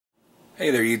Hey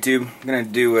there YouTube, I'm going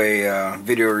to do a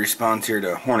video response here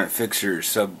to HrntFixr's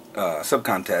sub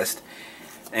contest,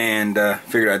 and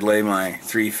figured I'd lay my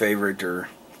three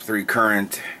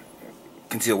current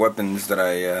concealed weapons that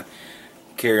I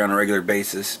carry on a regular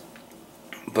basis.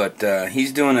 But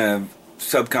he's doing a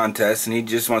sub contest and he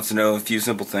just wants to know a few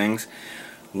simple things.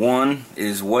 One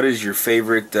is, what is your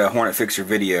favorite HrntFixr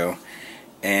video?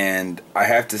 And I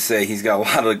have to say he's got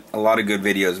a lot of good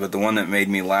videos, but the one that made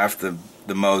me laugh the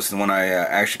most, the one I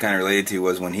actually kind of related to,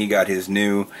 was when he got his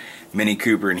new Mini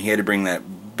Cooper and he had to bring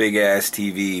that big ass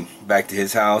TV back to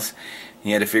his house.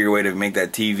 He had to figure a way to make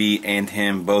that TV and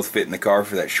him both fit in the car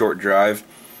for that short drive.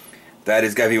 That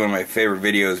has got to be one of my favorite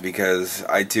videos, because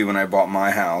I too, when I bought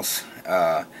my house,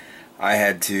 I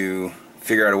had to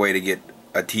figure out a way to get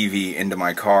a TV into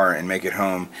my car and make it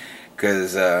home,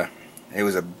 because it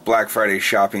was a Black Friday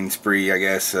shopping spree, I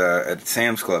guess, at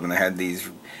Sam's Club, and they had these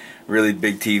really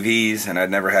big TVs, and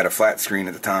I'd never had a flat screen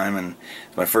at the time, and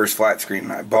it's my first flat screen,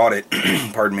 and I bought it.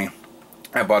 Pardon me.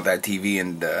 I bought that TV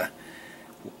and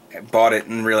bought it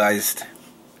and realized,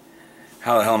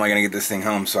 how the hell am I going to get this thing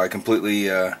home? So I completely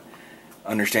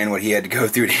understand what he had to go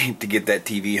through to get that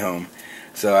TV home.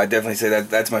 So I definitely say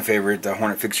that's my favorite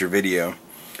HrntFixr video.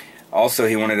 Also,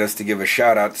 he wanted us to give a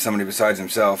shout out to somebody besides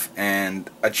himself, and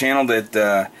a channel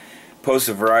that posts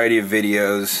a variety of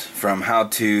videos, from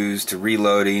how-tos to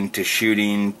reloading to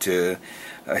shooting to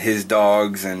his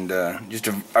dogs, and just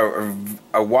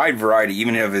a wide variety,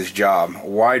 even of his job, a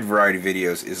wide variety of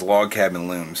videos, is Log Cabin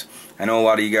Looms. I know a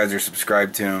lot of you guys are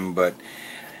subscribed to him, but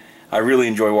I really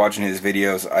enjoy watching his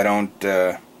videos.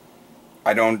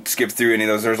 I don't skip through any of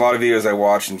those. There's a lot of videos I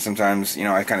watch, and sometimes, you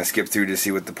know, I kind of skip through to see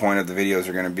what the point of the videos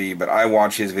are going to be, but I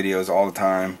watch his videos all the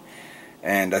time,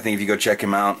 and I think if you go check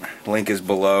him out, link is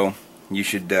below. You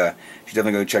should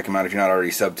definitely go check him out if you're not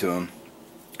already subbed to him.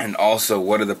 And also,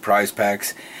 what are the prize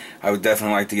packs? I would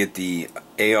definitely like to get the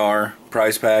AR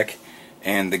prize pack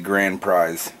and the Grand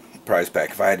Prize pack.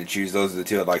 If I had to choose, those are the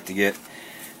two I'd like to get.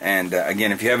 And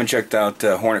again, if you haven't checked out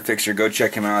HrntFixr, go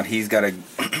check him out. He's got a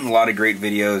lot of great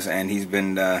videos, and he's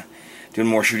been doing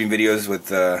more shooting videos with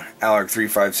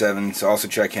HrntFixr's, so also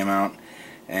check him out.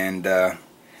 And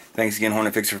thanks again,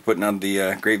 HrntFixr, for putting out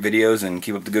the great videos, and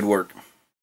keep up the good work.